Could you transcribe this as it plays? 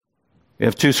We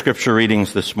have two scripture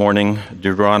readings this morning,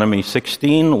 Deuteronomy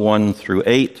 16, 1 through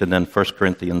 8, and then 1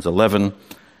 Corinthians 11,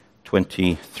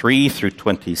 23 through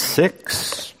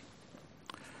 26.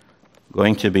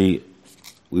 We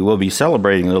will be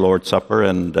celebrating the Lord's Supper,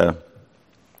 and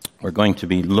we're going to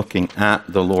be looking at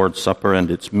the Lord's Supper and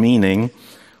its meaning,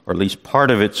 or at least part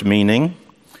of its meaning,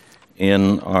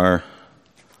 in our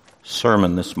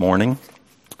sermon this morning.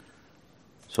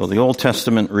 So the Old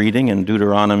Testament reading in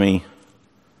Deuteronomy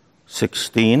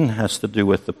 16 has to do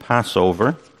with the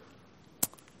Passover.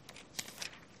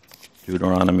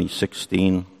 Deuteronomy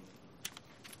 16,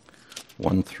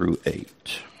 1 through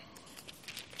 8.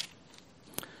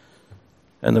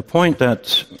 And the point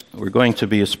that we're going to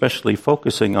be especially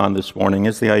focusing on this morning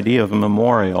is the idea of a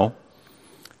memorial,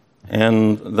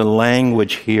 and the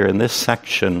language here in this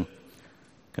section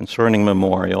concerning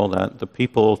memorial, that the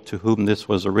people to whom this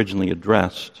was originally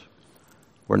addressed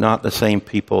were not the same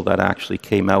people that actually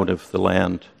came out of the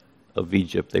land of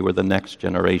Egypt. They were the next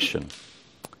generation.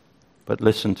 But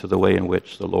listen to the way in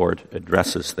which the Lord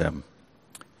addresses them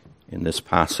in this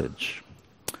passage.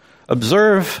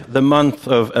 Observe the month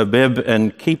of Abib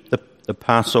and keep the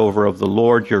Passover of the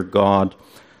Lord your God.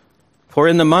 For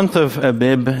in the month of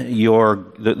Abib,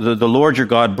 the Lord your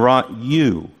God brought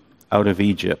you out of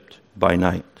Egypt by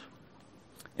night.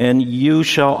 And you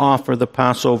shall offer the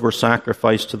Passover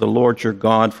sacrifice to the Lord your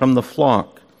God from the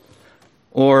flock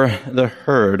or the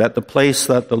herd at the place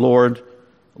that the Lord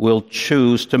will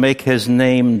choose to make his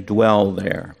name dwell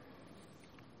there.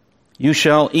 You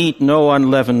shall eat no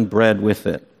unleavened bread with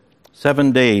it.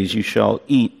 7 days you shall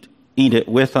eat it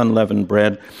with unleavened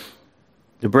bread,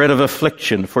 the bread of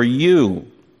affliction, for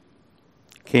you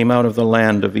came out of the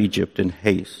land of Egypt in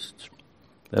haste,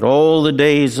 that all the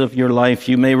days of your life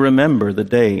you may remember the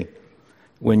day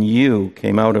when you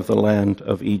came out of the land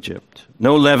of Egypt.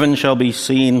 No leaven shall be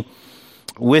seen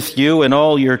with you in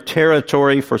all your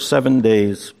territory for 7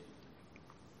 days,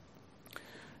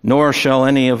 nor shall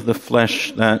any of the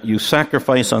flesh that you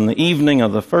sacrifice on the evening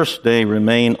of the first day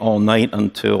remain all night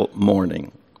until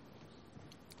morning.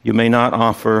 You may not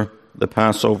offer the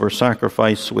Passover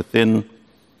sacrifice within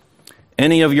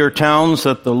any of your towns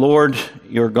that the Lord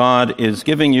your God is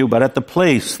giving you, but at the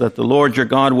place that the Lord your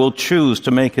God will choose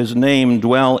to make his name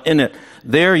dwell in it,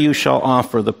 there you shall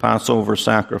offer the Passover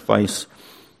sacrifice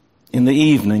in the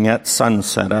evening at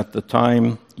sunset, at the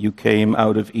time you came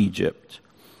out of Egypt.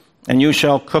 And you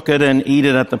shall cook it and eat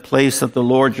it at the place that the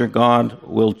Lord your God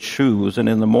will choose. And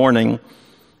in the morning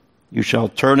you shall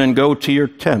turn and go to your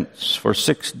tents. For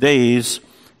 6 days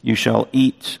you shall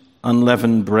eat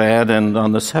unleavened bread, and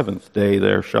on the 7th day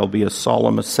there shall be a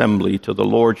solemn assembly to the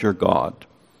Lord your God.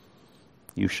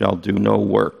 You shall do no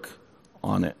work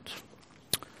on it.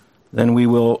 Then we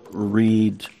will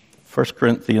read 1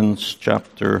 Corinthians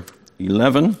chapter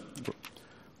 11,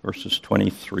 verses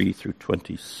 23 through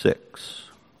 26.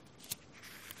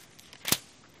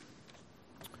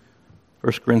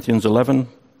 1 Corinthians 11,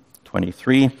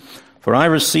 23. For I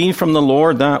received from the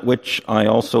Lord that which I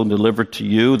also delivered to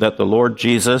you, that the Lord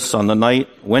Jesus, on the night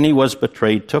when he was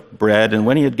betrayed, took bread, and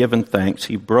when he had given thanks,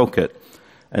 he broke it,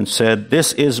 and said,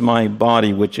 This is my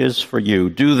body, which is for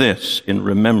you. Do this in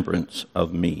remembrance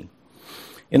of me.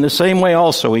 In the same way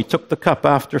also he took the cup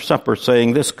after supper,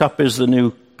 saying, This cup is the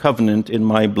new covenant in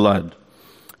my blood.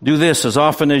 Do this as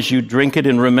often as you drink it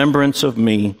in remembrance of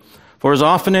me. For as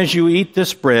often as you eat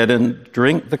this bread and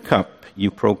drink the cup, you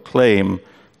proclaim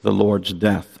the Lord's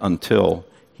death until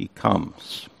he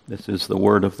comes. This is the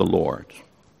word of the Lord.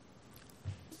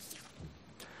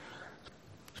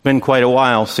 It's been quite a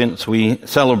while since we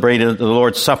celebrated the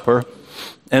Lord's Supper,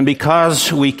 and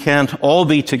because we can't all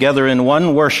be together in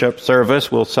one worship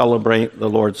service, we'll celebrate the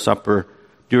Lord's Supper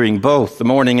during both the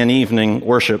morning and evening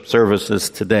worship services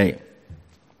today.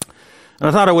 And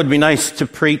I thought it would be nice to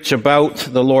preach about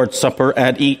the Lord's Supper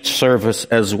at each service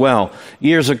as well.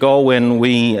 Years ago, when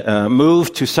we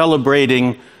moved to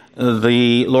celebrating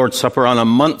the Lord's Supper on a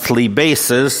monthly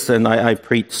basis, and I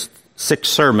preached 6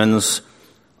 sermons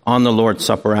on the Lord's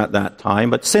Supper at that time.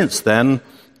 But since then,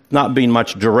 not been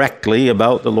much directly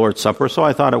about the Lord's Supper, so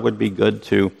I thought it would be good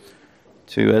to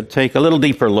take a little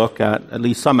deeper look at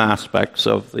least some aspects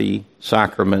of the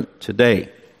sacrament today.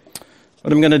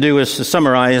 What I'm going to do is to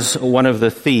summarize one of the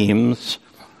themes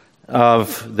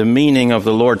of the meaning of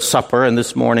the Lord's Supper, and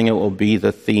this morning it will be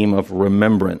the theme of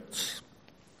remembrance.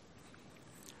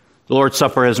 The Lord's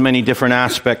Supper has many different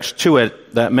aspects to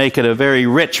it that make it a very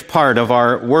rich part of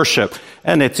our worship,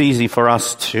 and it's easy for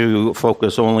us to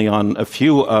focus only on a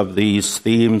few of these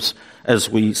themes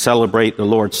as we celebrate the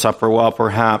Lord's Supper, while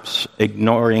perhaps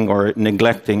ignoring or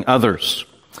neglecting others.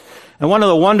 And one of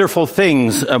the wonderful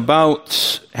things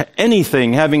about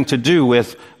anything having to do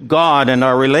with God and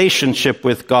our relationship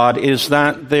with God is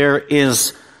that there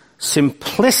is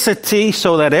simplicity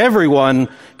so that everyone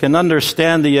can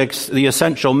understand the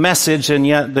essential message, and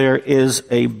yet there is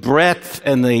a breadth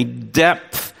and a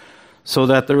depth so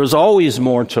that there is always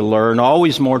more to learn,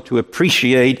 always more to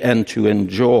appreciate and to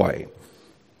enjoy.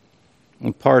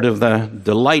 And part of the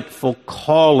delightful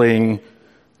calling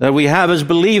that we have as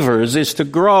believers is to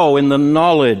grow in the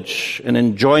knowledge and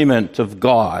enjoyment of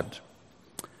God,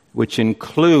 which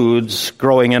includes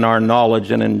growing in our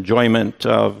knowledge and enjoyment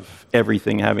of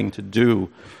everything having to do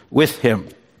with Him.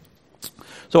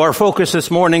 So our focus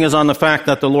this morning is on the fact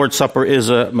that the Lord's Supper is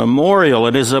a memorial.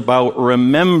 It is about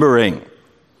remembering.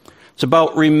 It's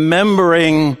about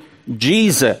remembering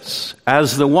Jesus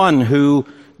as the one who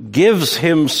gives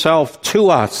Himself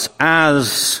to us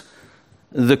as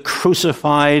the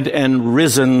crucified and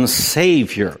risen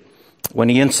Savior. When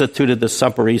He instituted the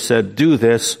supper, He said, "Do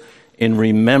this in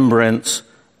remembrance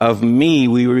of me."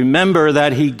 We remember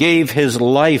that He gave His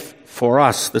life for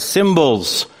us. The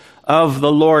symbols of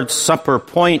the Lord's Supper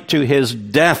point to His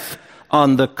death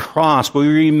on the cross. We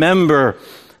remember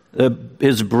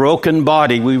His broken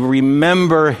body. We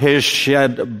remember His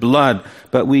shed blood.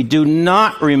 But we do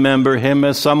not remember Him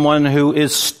as someone who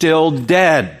is still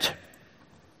dead.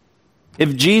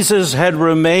 If Jesus had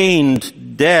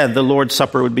remained dead, the Lord's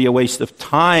Supper would be a waste of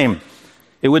time.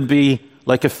 It would be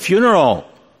like a funeral.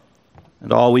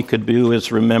 And all we could do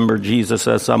is remember Jesus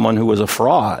as someone who was a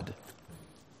fraud,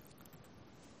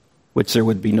 which there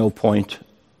would be no point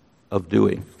of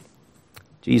doing.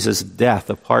 Jesus' death,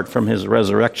 apart from His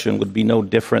resurrection, would be no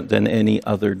different than any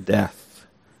other death,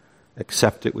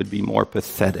 except it would be more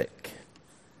pathetic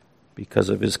because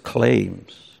of His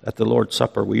claims. At the Lord's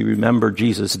Supper, we remember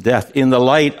Jesus' death in the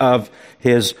light of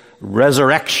His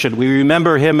resurrection. We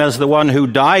remember Him as the one who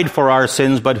died for our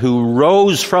sins, but who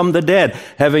rose from the dead,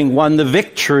 having won the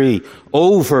victory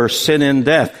over sin and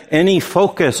death. Any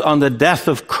focus on the death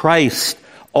of Christ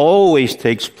always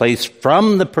takes place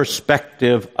from the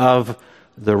perspective of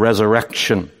the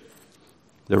resurrection.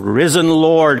 The risen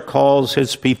Lord calls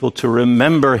His people to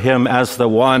remember Him as the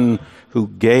one who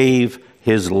gave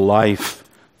His life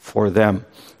for them.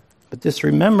 But this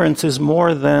remembrance is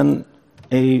more than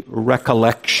a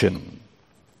recollection.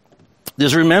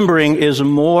 This remembering is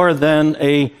more than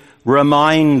a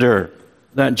reminder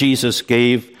that Jesus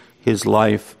gave His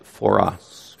life for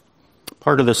us.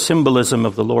 Part of the symbolism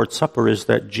of the Lord's Supper is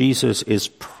that Jesus is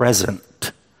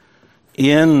present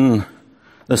in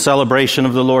the celebration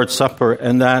of the Lord's Supper,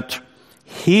 and that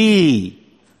He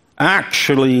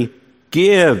actually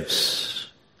gives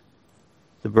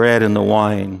the bread and the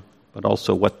wine, but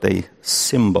also what they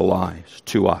symbolize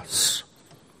to us.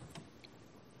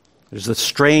 There's a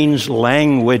strange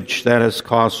language that has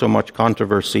caused so much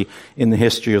controversy in the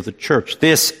history of the church.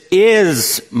 This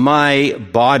is my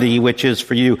body, which is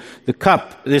for you.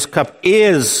 This cup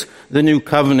is the new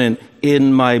covenant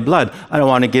in my blood. I don't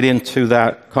want to get into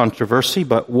that controversy,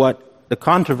 but what the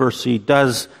controversy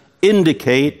does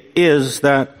indicate is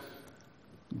that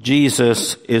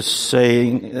Jesus is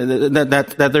saying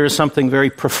that there is something very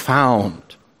profound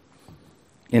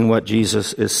in what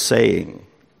Jesus is saying.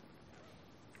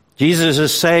 Jesus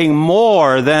is saying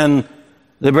more than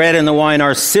the bread and the wine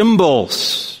are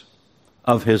symbols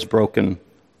of His broken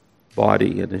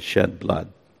body and His shed blood.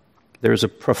 There is a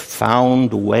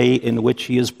profound way in which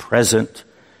He is present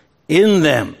in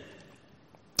them.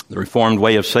 The Reformed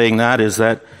way of saying that is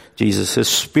that Jesus is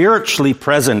spiritually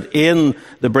present in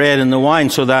the bread and the wine,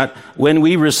 so that when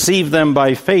we receive them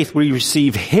by faith, we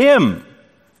receive Him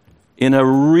in a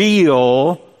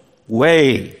real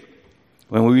way.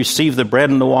 When we receive the bread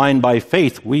and the wine by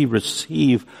faith, we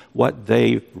receive what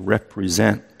they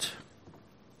represent.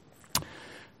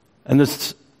 And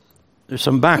there's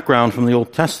some background from the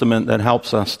Old Testament that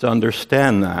helps us to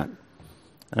understand that.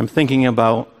 I'm thinking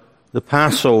about the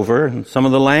Passover and some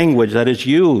of the language that is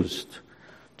used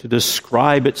to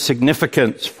describe its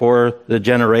significance for the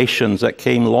generations that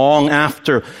came long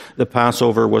after the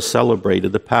Passover was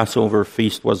celebrated. The Passover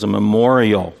feast was a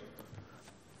memorial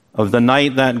of the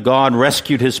night that God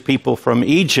rescued His people from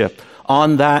Egypt.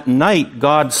 On that night,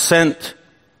 God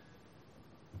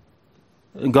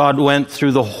went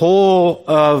through the whole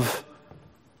of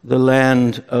the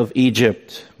land of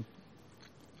Egypt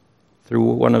through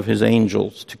one of His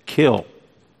angels to kill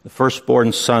the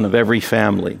firstborn son of every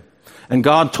family. And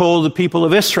God told the people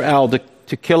of Israel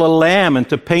to kill a lamb and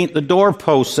to paint the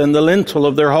doorposts and the lintel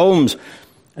of their homes.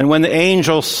 And when the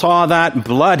angel saw that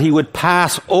blood, he would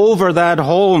pass over that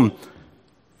home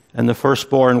and the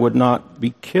firstborn would not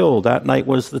be killed. That night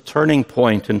was the turning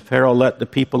point, and Pharaoh let the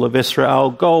people of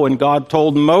Israel go. And God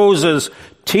told Moses,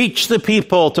 teach the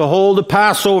people to hold a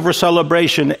Passover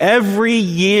celebration every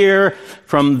year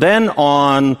from then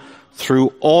on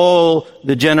through all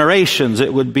the generations.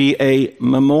 It would be a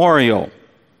memorial.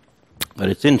 But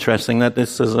it's interesting that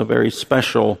this is a very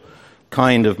special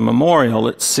kind of memorial.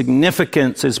 Its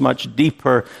significance is much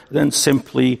deeper than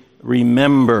simply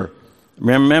remembering.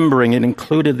 It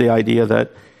included the idea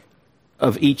that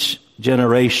of each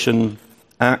generation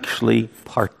actually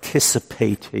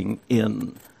participating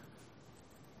in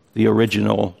the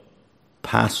original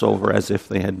Passover as if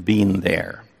they had been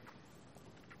there.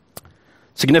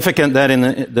 Significant that in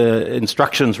the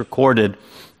instructions recorded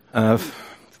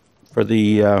for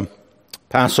the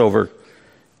Passover,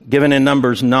 given in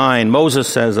Numbers 9, Moses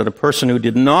says that a person who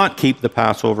did not keep the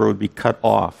Passover would be cut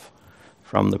off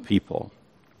from the people.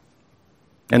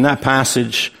 In that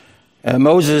passage,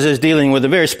 Moses is dealing with a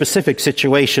very specific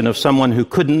situation of someone who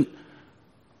couldn't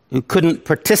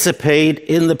participate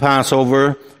in the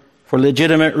Passover for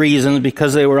legitimate reasons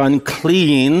because they were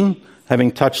unclean,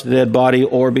 having touched the dead body,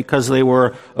 or because they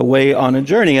were away on a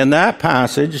journey. And that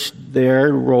passage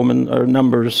there,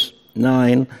 Numbers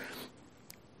 9,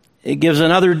 it gives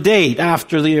another date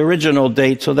after the original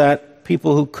date so that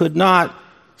people who could not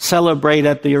celebrate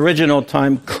at the original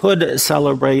time could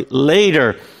celebrate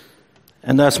later.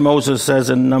 And thus Moses says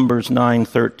in Numbers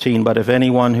 9:13, but if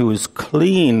anyone who is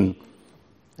clean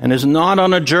and is not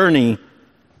on a journey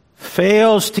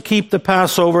fails to keep the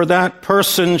Passover, that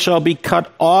person shall be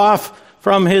cut off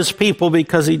from his people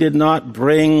because he did not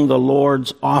bring the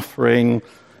Lord's offering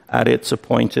at its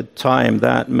appointed time.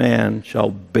 That man shall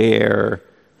bear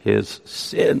his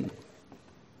sin.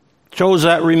 Shows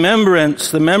that remembrance.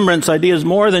 The remembrance idea is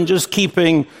more than just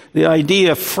keeping the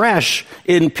idea fresh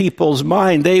in people's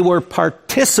mind. They were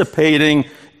participating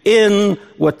in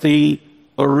what the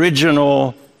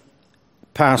original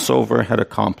Passover had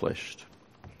accomplished.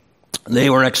 They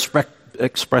were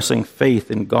expressing faith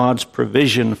in God's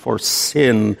provision for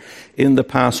sin in the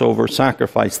Passover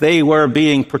sacrifice. They were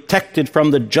being protected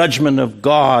from the judgment of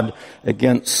God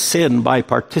against sin by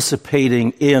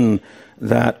participating in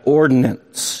that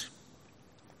ordinance.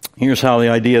 Here's how the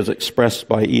idea is expressed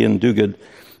by Ian Duguid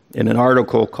in an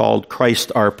article called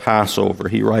Christ Our Passover.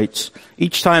 He writes,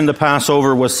 each time the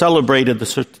Passover was celebrated,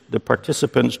 the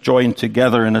participants joined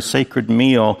together in a sacred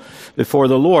meal before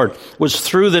the Lord. It was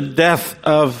through the death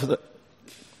of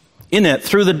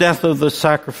the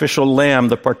sacrificial lamb,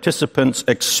 the participants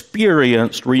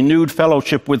experienced renewed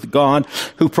fellowship with God,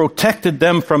 who protected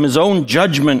them from his own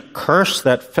judgment curse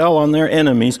that fell on their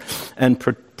enemies and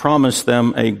promised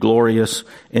them a glorious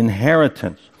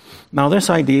inheritance. Now, this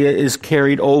idea is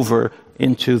carried over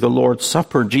into the Lord's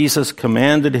Supper. Jesus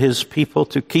commanded his people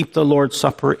to keep the Lord's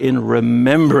Supper in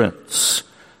remembrance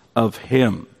of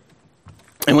him.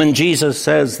 And when Jesus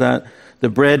says that the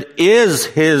bread is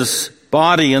his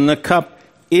body and the cup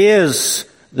is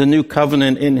the new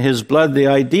covenant in his blood, the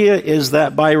idea is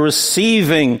that by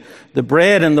receiving the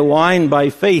bread and the wine by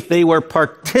faith, they were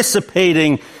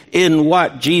participating in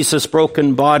what Jesus'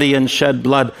 broken body and shed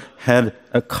blood had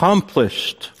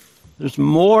accomplished. There's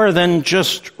more than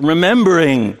just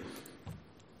remembering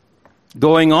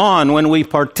going on when we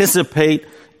participate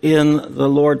in the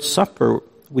Lord's Supper.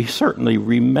 We certainly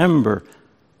remember,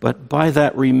 but by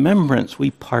that remembrance,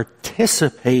 we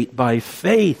participate by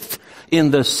faith in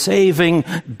the saving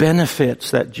benefits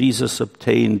that Jesus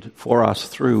obtained for us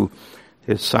through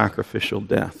his sacrificial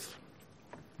death.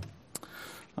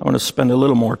 I want to spend a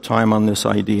little more time on this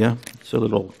idea. It's a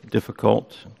little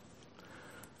difficult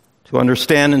to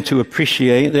understand and to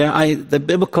appreciate. The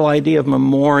biblical idea of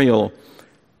memorial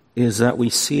is that we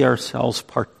see ourselves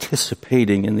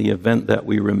participating in the event that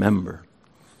we remember.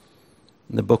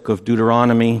 In the book of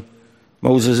Deuteronomy,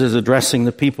 Moses is addressing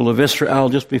the people of Israel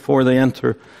just before they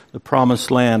enter the promised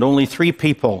land. Only 3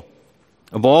 people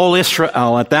of all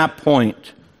Israel at that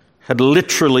point had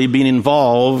literally been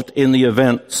involved in the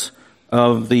events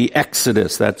of the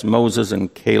Exodus. That's Moses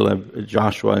and Caleb,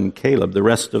 Joshua and Caleb. The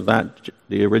rest of that,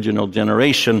 the original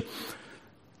generation,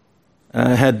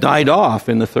 had died off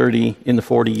in the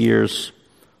 40 years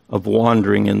of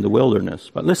wandering in the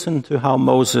wilderness. But listen to how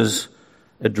Moses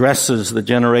addresses the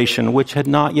generation which had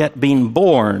not yet been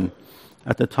born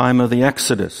at the time of the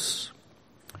Exodus.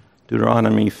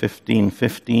 Deuteronomy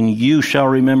 15:15, you shall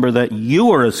remember that you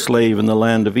were a slave in the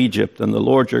land of Egypt, and the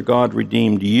Lord your God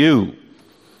redeemed you.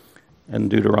 And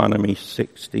Deuteronomy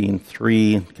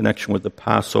 16:3, in connection with the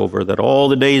Passover, that all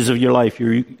the days of your life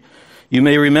you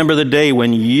may remember the day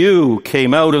when you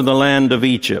came out of the land of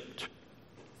Egypt.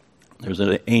 There's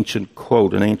an ancient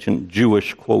quote, an ancient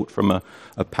Jewish quote from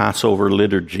a Passover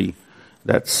liturgy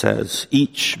that says,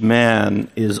 "Each man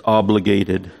is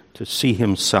obligated to see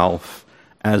himself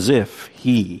as if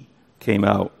he came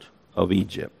out of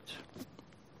Egypt."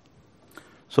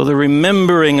 So the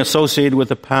remembering associated with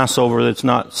the Passover is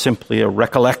not simply a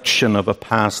recollection of a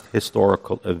past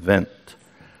historical event.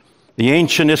 The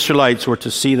ancient Israelites were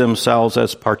to see themselves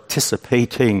as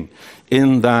participating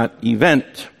in that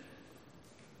event.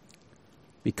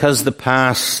 Because the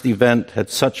past event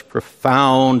had such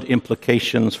profound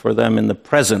implications for them in the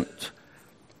present,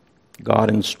 God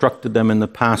instructed them in the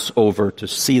Passover to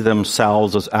see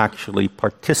themselves as actually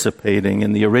participating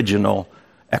in the original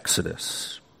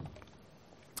Exodus.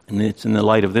 And it's in the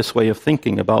light of this way of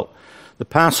thinking about the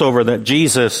Passover that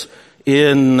Jesus,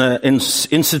 in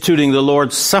instituting the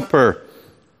Lord's Supper,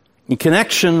 in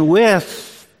connection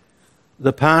with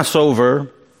the Passover,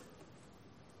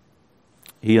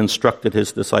 he instructed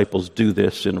his disciples, "Do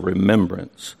this in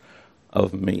remembrance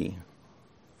of me."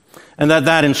 And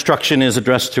that instruction is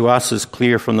addressed to us is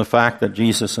clear from the fact that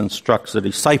Jesus instructs the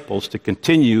disciples to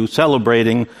continue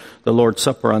celebrating the Lord's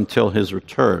Supper until his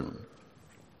return.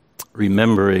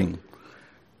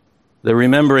 The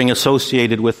remembering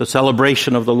associated with the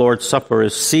celebration of the Lord's Supper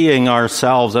is seeing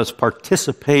ourselves as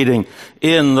participating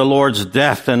in the Lord's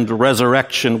death and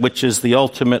resurrection, which is the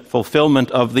ultimate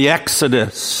fulfillment of the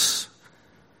Exodus,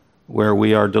 where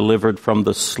we are delivered from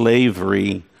the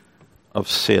slavery of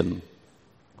sin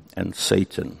and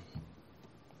Satan.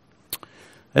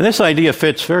 And this idea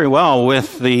fits very well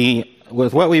with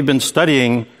what we've been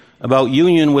studying about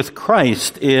union with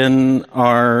Christ in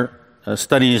our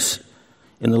studies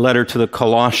in the letter to the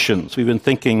Colossians. We've been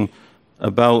thinking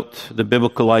about the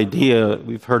biblical idea,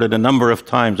 we've heard it a number of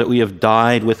times, that we have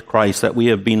died with Christ, that we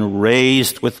have been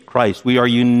raised with Christ. We are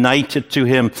united to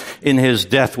him in his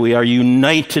death. We are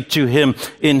united to him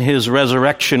in his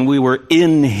resurrection. We were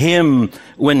in him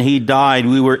when he died.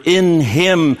 We were in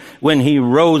him when he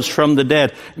rose from the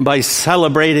dead. And by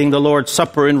celebrating the Lord's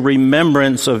Supper in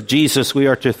remembrance of Jesus, we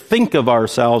are to think of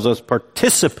ourselves as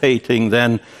participating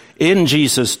then in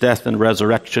Jesus' death and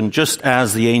resurrection, just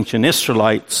as the ancient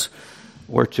Israelites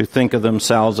were to think of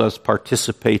themselves as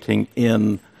participating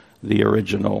in the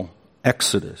original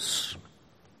Exodus.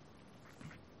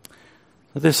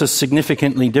 This is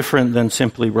significantly different than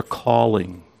simply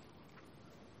recalling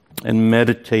and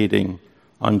meditating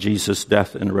on Jesus'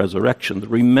 death and resurrection. The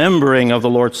remembering of the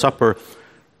Lord's Supper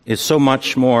is so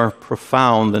much more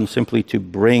profound than simply to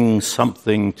bring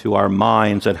something to our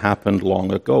minds that happened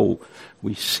long ago.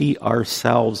 We see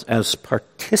ourselves as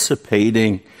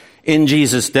participating in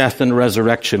Jesus' death and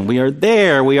resurrection. We are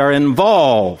there. We are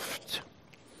involved.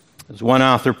 As one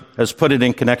author has put it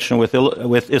in connection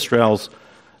with Israel's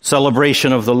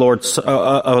celebration of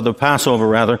the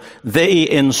Passover, they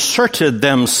inserted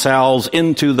themselves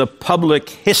into the public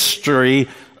history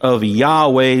of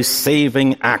Yahweh's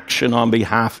saving action on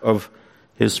behalf of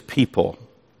his people.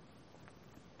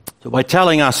 So by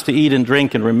telling us to eat and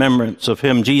drink in remembrance of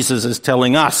him, Jesus is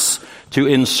telling us to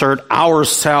insert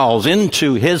ourselves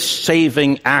into his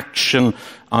saving action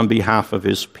on behalf of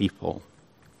his people.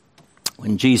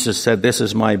 When Jesus said, "This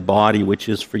is my body, which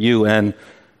is for you," and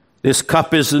 "This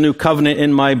cup is the new covenant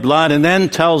in my blood," and then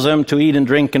tells them to eat and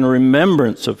drink in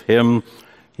remembrance of him,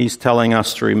 he's telling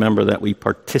us to remember that we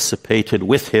participated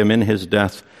with him in his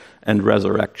death and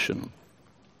resurrection.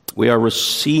 We are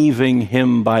receiving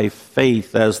him by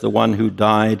faith as the one who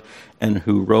died and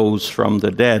who rose from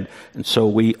the dead. And so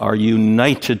we are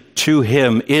united to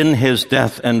him in his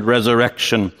death and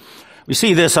resurrection. We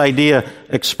see this idea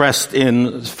expressed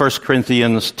in 1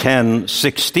 Corinthians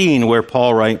 10:16, where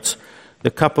Paul writes,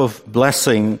 "The cup of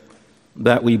blessing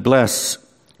that we bless,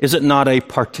 is it not a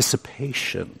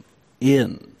participation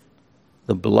in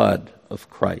the blood of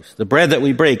Christ? The bread that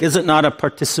we break, is it not a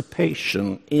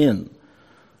participation in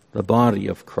the body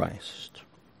of Christ?"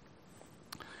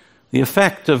 The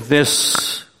effect of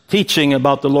this teaching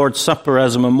about the Lord's Supper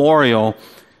as a memorial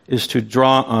is to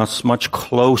draw us much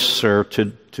closer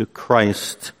to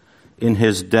Christ in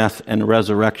his death and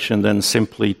resurrection than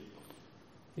simply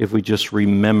if we just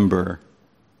remember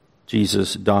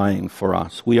Jesus dying for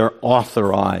us. We are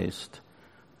authorized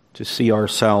to see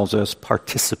ourselves as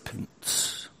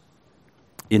participants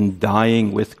in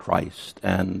dying with Christ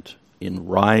and in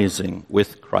rising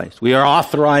with Christ. We are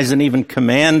authorized and even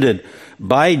commanded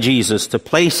by Jesus to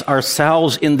place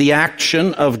ourselves in the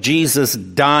action of Jesus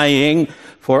dying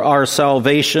for our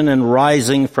salvation and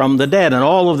rising from the dead. And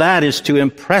all of that is to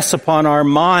impress upon our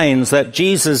minds that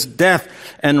Jesus' death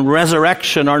and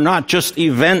resurrection are not just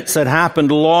events that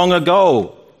happened long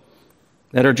ago,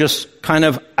 that are just kind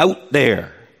of out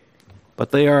there. but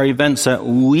they are events that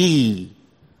we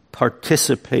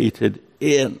participated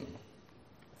in.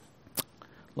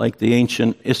 Like the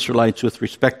ancient Israelites with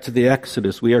respect to the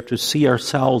Exodus, we are to see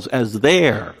ourselves as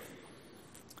there,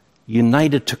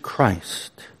 united to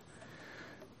Christ,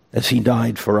 as he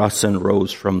died for us and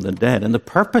rose from the dead. And the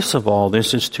purpose of all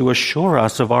this is to assure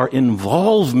us of our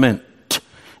involvement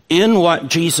in what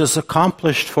Jesus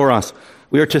accomplished for us.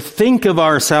 We are to think of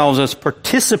ourselves as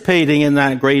participating in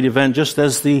that great event, just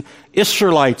as the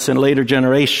Israelites in later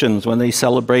generations, when they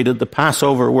celebrated the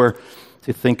Passover, were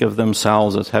to think of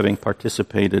themselves as having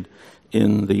participated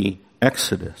in the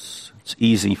Exodus. It's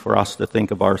easy for us to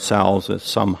think of ourselves as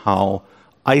somehow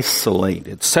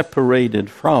isolated, separated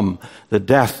from the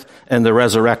death and the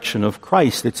resurrection of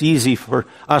Christ. It's easy for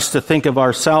us to think of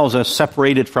ourselves as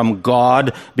separated from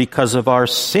God because of our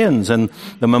sins. And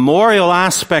the memorial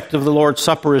aspect of the Lord's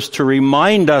Supper is to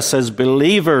remind us as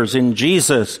believers in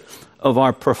Jesus of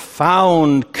our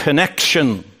profound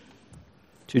connection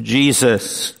to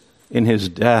Jesus in his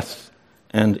death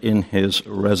and in his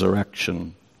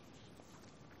resurrection.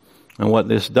 And what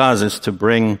this does is to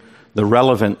bring the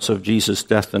relevance of Jesus'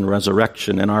 death and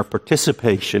resurrection and our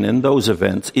participation in those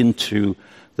events into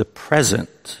the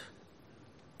present.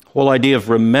 The whole idea of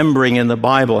remembering in the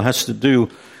Bible has to do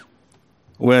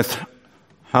with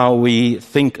how we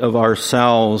think of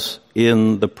ourselves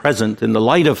in the present, in the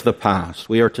light of the past.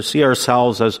 We are to see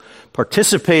ourselves as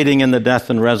participating in the death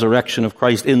and resurrection of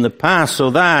Christ in the past, so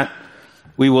that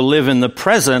we will live in the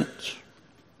present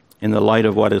in the light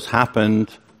of what has happened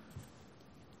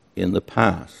in the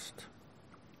past.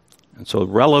 And so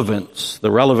the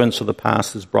relevance of the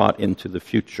past is brought into the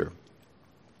future.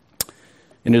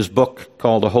 In his book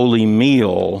called A Holy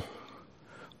Meal,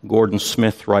 Gordon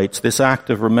Smith writes, "This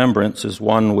act of remembrance is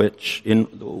one in which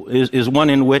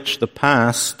the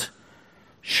past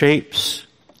shapes,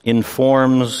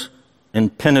 informs,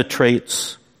 and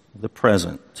penetrates the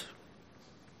present.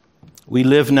 We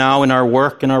live now in our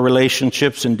work, in our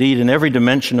relationships, indeed in every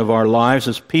dimension of our lives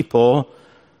as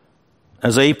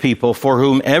a people for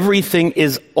whom everything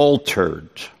is altered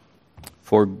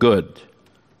for good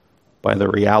by the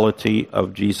reality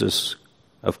of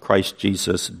Christ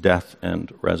Jesus' death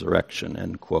and resurrection,"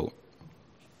 end quote.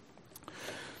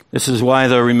 This is why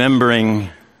the remembering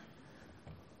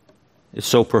is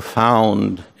so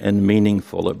profound and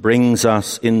meaningful. It brings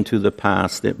us into the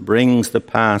past. It brings the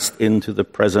past into the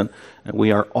present. And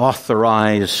we are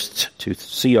authorized to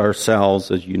see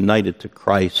ourselves as united to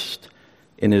Christ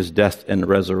in his death and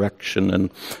resurrection.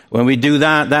 And when we do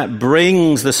that, that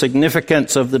brings the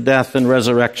significance of the death and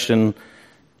resurrection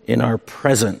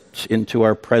into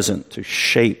our present, to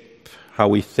shape how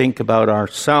we think about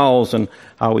ourselves and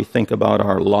how we think about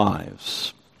our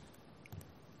lives.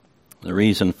 The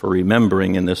reason for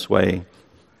remembering in this way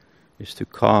is to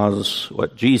cause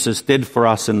what Jesus did for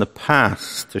us in the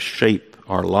past to shape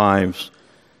our lives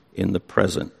in the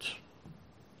present.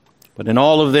 But in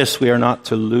all of this, we are not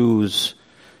to lose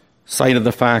sight of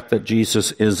the fact that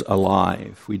Jesus is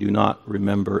alive. We do not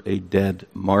remember a dead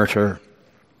martyr.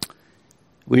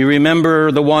 We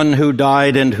remember the one who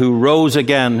died and who rose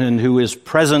again and who is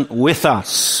present with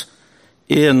us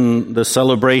in the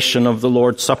celebration of the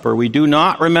Lord's Supper. We do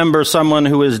not remember someone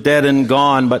who is dead and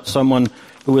gone, but someone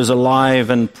who is alive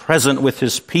and present with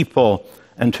his people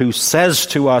and who says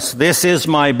to us, "This is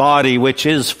my body, which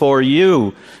is for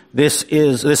you.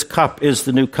 This cup is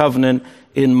the new covenant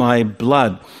in my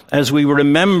blood." As we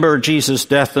remember Jesus'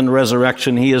 death and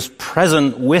resurrection, he is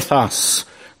present with us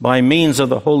by means of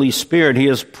the Holy Spirit. He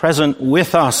is present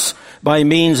with us by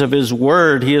means of his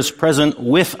word. He is present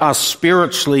with us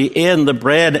spiritually in the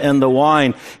bread and the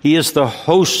wine. He is the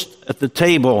host at the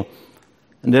table.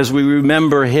 And as we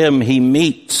remember him, he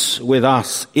meets with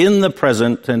us in the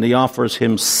present, and he offers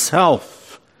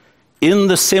himself in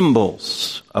the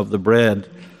symbols of the bread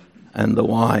and the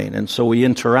wine. And so we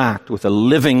interact with a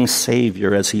living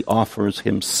Savior as he offers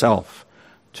himself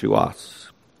to us.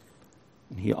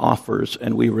 He offers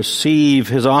and we receive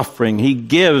his offering. He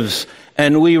gives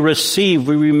and we receive.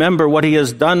 We remember what he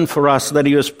has done for us, that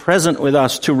he is present with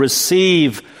us to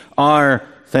receive our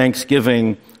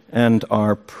thanksgiving and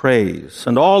our praise.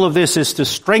 And all of this is to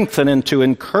strengthen and to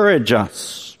encourage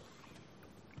us.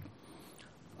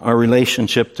 Our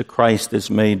relationship to Christ is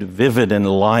made vivid and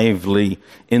lively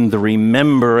in the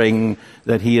remembering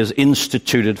that he is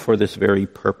instituted for this very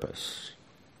purpose.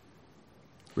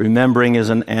 Remembering is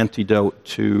an antidote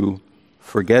to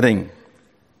forgetting.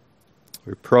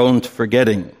 We're prone to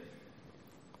forgetting.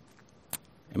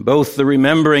 And both the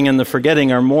remembering and the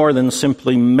forgetting are more than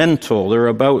simply mental. They're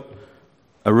about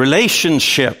a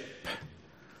relationship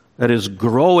that is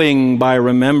growing by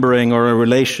remembering, or a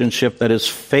relationship that is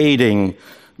fading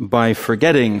by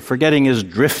forgetting. Forgetting is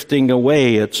drifting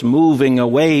away. It's moving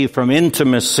away from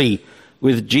intimacy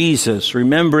with Jesus.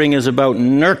 Remembering is about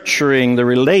nurturing the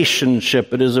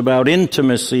relationship. It is about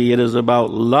intimacy. It is about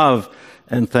love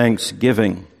and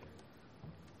thanksgiving.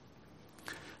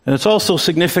 And it's also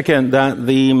significant that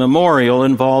the memorial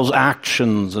involves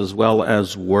actions as well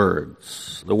as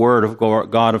words. The Word of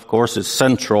God, of course, is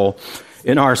central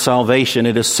in our salvation.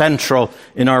 It is central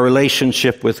in our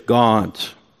relationship with God.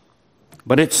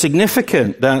 But it's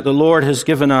significant that the Lord has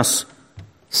given us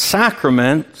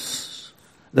sacraments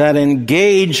that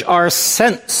engage our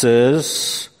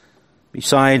senses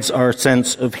besides our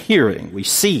sense of hearing. We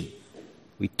see,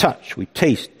 we touch, we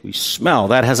taste, we smell.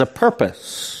 That has a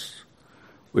purpose.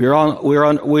 We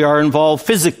are involved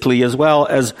physically as well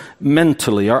as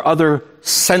mentally. Our other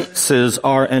senses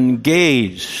are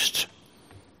engaged.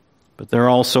 But there are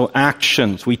also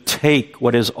actions. We take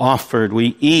what is offered.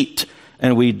 We eat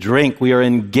and we drink. We are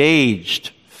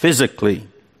engaged physically.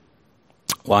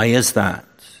 Why is that?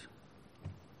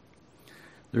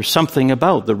 There's something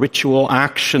about the ritual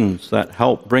actions that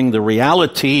help bring the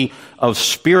reality of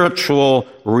spiritual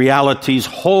realities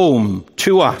home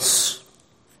to us.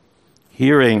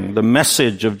 Hearing the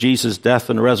message of Jesus' death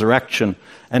and resurrection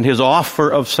and his offer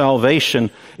of salvation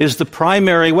is the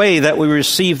primary way that we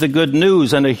receive the good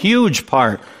news, and a huge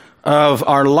part of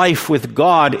our life with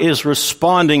God is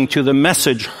responding to the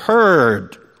message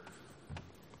heard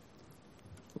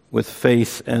with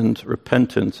faith and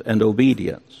repentance and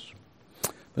obedience.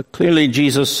 But clearly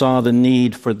Jesus saw the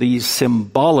need for these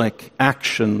symbolic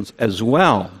actions as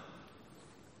well,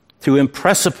 to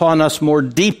impress upon us more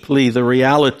deeply the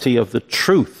reality of the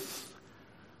truth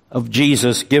of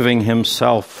Jesus giving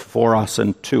himself for us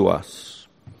and to us.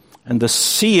 And the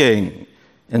seeing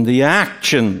and the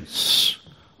actions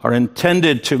are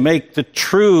intended to make the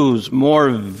truths more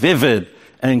vivid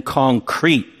and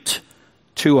concrete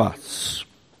to us.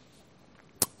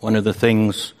 One of the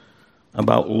things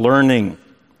about learning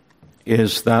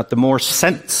is that the more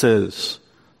senses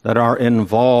that are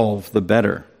involved, the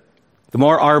better. The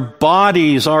more our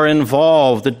bodies are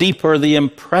involved, the deeper the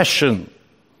impression.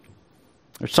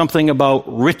 There's something about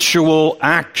ritual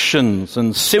actions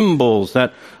and symbols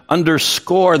that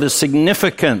underscore the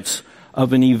significance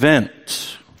of an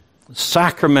event.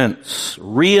 Sacraments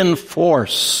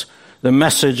reinforce the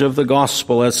message of the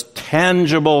gospel as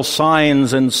tangible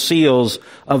signs and seals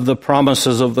of the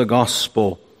promises of the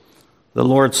gospel. In the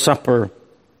Lord's Supper,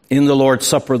 the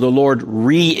Lord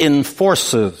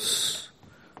reinforces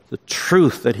the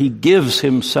truth that he gives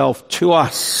himself to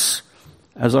us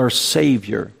as our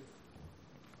Savior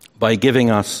by giving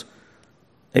us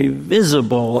a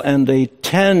visible and a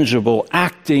tangible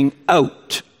acting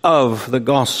out of the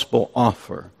gospel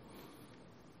offer.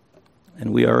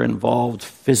 And we are involved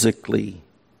physically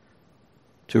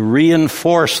to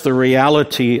reinforce the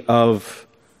reality of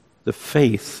the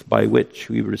faith by which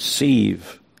we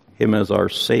receive him as our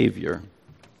Savior.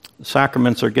 The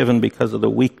sacraments are given because of the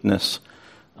weakness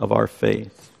of our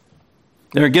faith.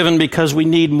 They're given because we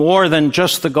need more than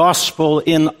just the gospel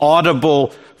in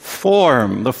audible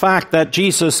form. The fact that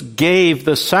Jesus gave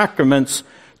the sacraments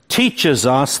teaches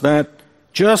us that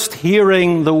just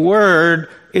hearing the word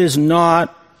is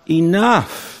not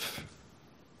enough.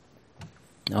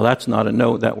 Now, that's not a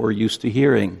note that we're used to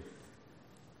hearing,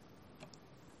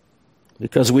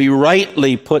 because we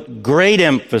rightly put great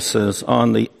emphasis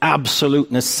on the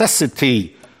absolute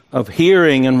necessity of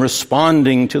hearing and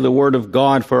responding to the Word of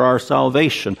God for our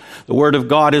salvation. The Word of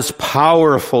God is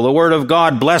powerful. The Word of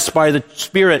God, blessed by the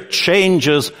Spirit,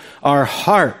 changes our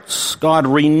hearts. God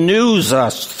renews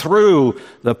us through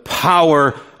the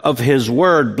power of His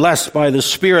Word, blessed by the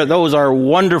Spirit. Those are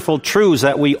wonderful truths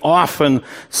that we often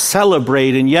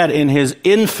celebrate, and yet in His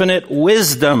infinite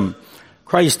wisdom,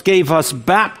 Christ gave us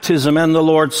baptism and the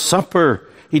Lord's Supper.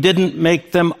 He didn't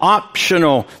make them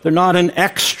optional. They're not an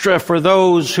extra for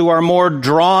those who are more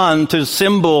drawn to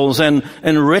symbols and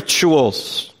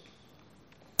rituals.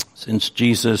 Since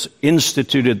Jesus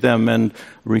instituted them and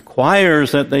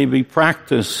requires that they be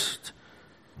practiced,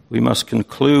 we must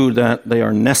conclude that they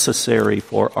are necessary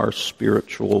for our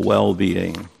spiritual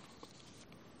well-being.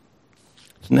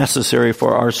 It's necessary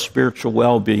for our spiritual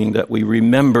well-being that we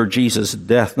remember Jesus'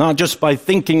 death, not just by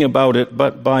thinking about it,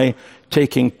 but by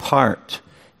taking part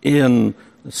in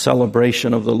the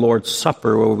celebration of the Lord's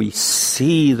Supper, where we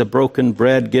see the broken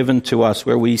bread given to us,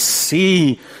 where we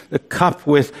see the cup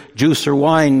with juice or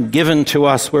wine given to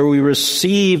us, where we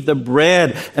receive the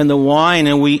bread and the wine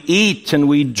and we eat and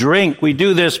we drink. We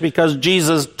do this because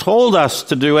Jesus told us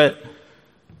to do it.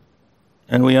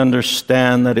 and we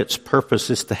understand that its purpose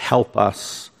is to help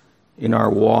us in our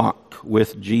walk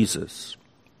with Jesus.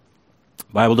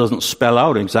 The Bible doesn't spell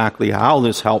out exactly how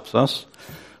this helps us,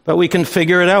 but we can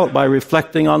figure it out by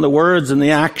reflecting on the words and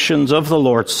the actions of the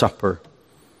Lord's Supper.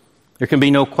 There can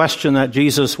be no question that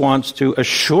Jesus wants to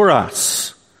assure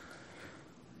us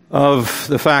of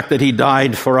the fact that he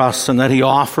died for us and that he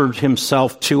offered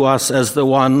himself to us as the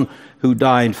one who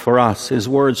died for us. His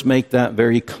words make that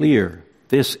very clear.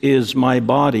 This is my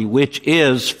body, which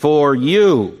is for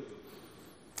you.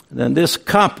 And then this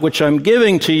cup which I'm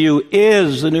giving to you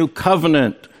is the new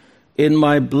covenant in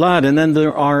my blood. And then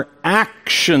there are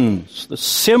actions. The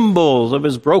symbols of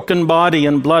his broken body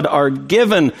and blood are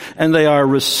given, and they are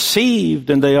received,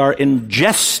 and they are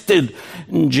ingested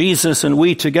in Jesus. And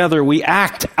we together, we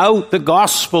act out the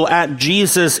gospel at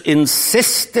Jesus'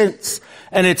 insistence.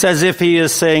 And it's as if he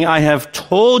is saying, I have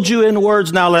told you in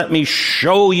words, now let me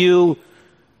show you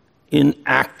in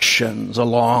actions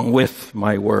along with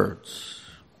my words.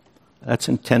 That's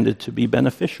intended to be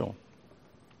beneficial.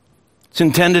 It's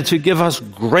intended to give us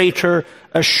greater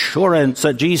assurance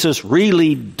that Jesus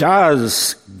really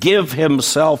does give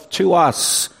himself to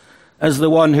us as the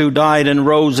one who died and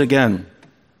rose again.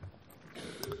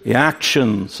 The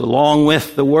actions, along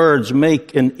with the words,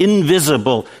 make an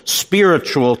invisible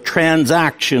spiritual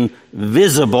transaction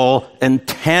visible and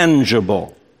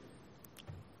tangible.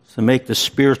 To make the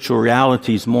spiritual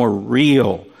realities more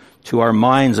real to our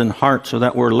minds and hearts so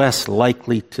that we're less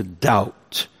likely to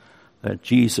doubt that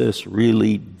Jesus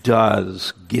really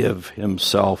does give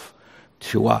himself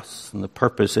to us. And the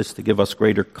purpose is to give us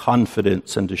greater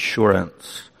confidence and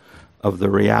assurance of the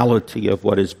reality of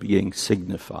what is being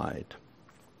signified.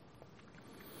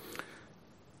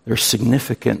 There's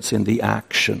significance in the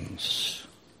actions.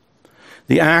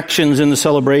 The actions in the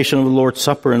celebration of the Lord's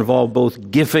Supper involve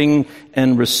both giving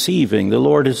and receiving. The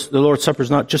Lord's Supper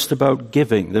is not just about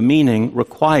giving. The meaning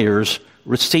requires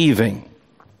receiving.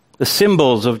 The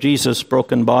symbols of Jesus'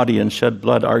 broken body and shed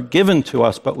blood are given to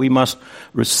us, but we must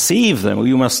receive them.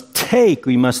 We must take,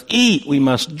 we must eat, we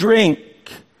must drink.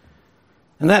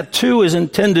 And that too is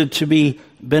intended to be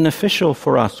beneficial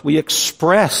for us. We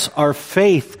express our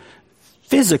faith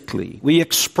physically. We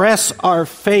express our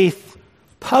faith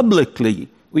publicly.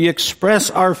 We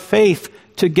express our faith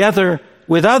together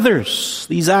with others.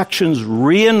 These actions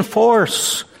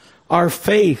reinforce our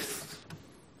faith.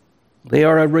 They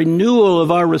are a renewal of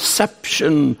our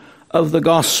reception of the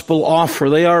gospel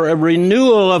offer. They are a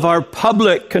renewal of our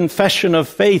public confession of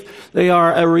faith. They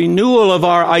are a renewal of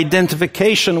our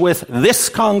identification with this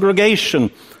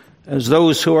congregation as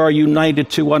those who are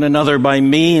united to one another by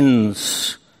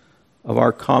means of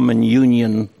our common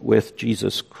union with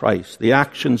Jesus Christ. The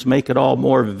actions make it all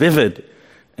more vivid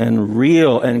and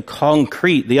real and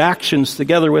concrete. The actions,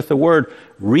 together with the word,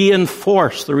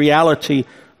 reinforce the reality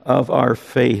of our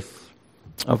faith,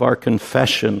 of our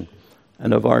confession,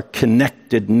 and of our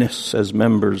connectedness as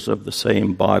members of the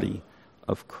same body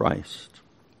of Christ.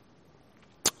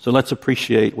 So let's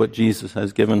appreciate what Jesus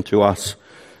has given to us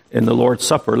in the Lord's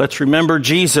Supper. Let's remember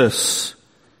Jesus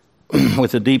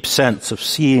with a deep sense of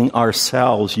seeing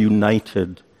ourselves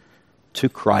united to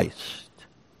Christ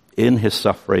in his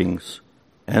sufferings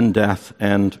and death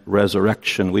and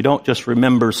resurrection. We don't just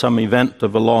remember some event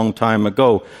of a long time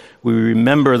ago. We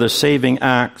remember the saving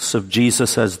acts of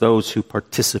Jesus as those who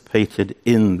participated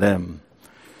in them.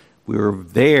 We were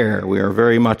there. We are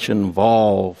very much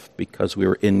involved because we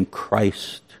were in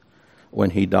Christ when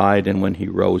he died and when he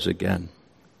rose again.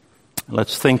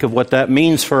 Let's think of what that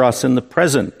means for us in the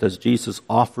present as Jesus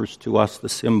offers to us the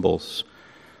symbols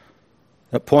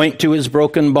that point to his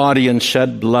broken body and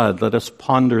shed blood. Let us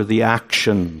ponder the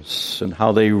actions and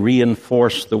how they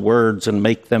reinforce the words and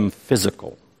make them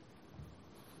physical.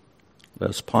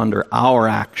 Let us ponder our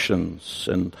actions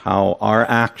and how our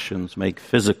actions make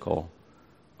physical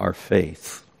our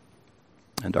faith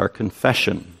and our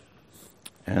confession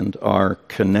and our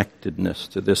connectedness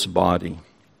to this body.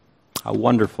 How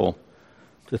wonderful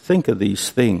to think of these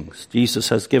things. Jesus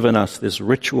has given us this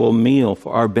ritual meal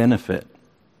for our benefit,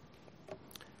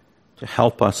 to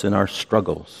help us in our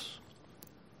struggles,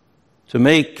 to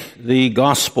make the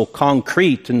gospel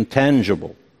concrete and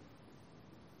tangible,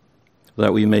 so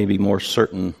that we may be more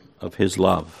certain of his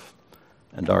love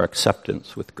and our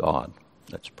acceptance with God.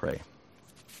 Let's pray.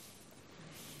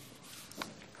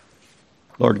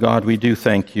 Lord God, we do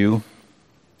thank you.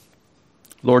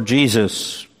 Lord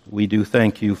Jesus, we do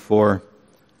thank you for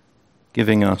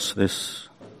giving us this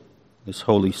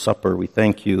Holy Supper. We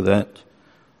thank you that,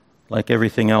 like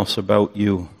everything else about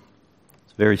you,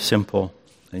 it's very simple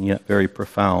and yet very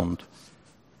profound.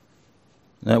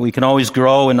 that we can always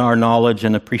grow in our knowledge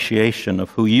and appreciation of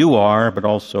who you are, but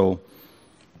also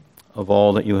of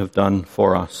all that you have done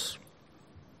for us.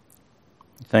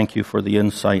 Thank you for the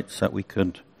insights that we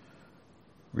could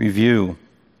review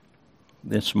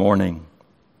this morning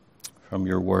from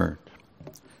your word.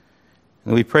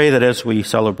 And we pray that as we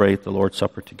celebrate the Lord's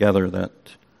Supper together, that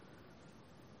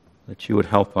you would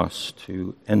help us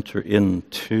to enter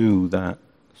into that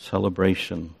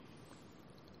celebration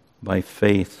by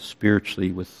faith,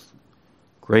 spiritually, with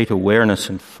great awareness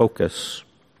and focus,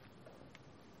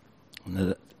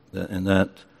 and that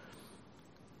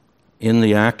in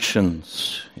the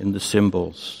actions, in the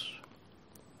symbols,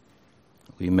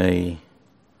 we may,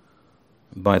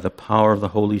 by the power of the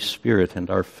Holy Spirit and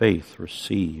our faith,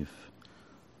 receive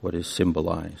what is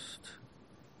symbolized.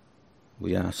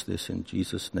 We ask this in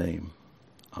Jesus' name.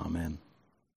 Amen.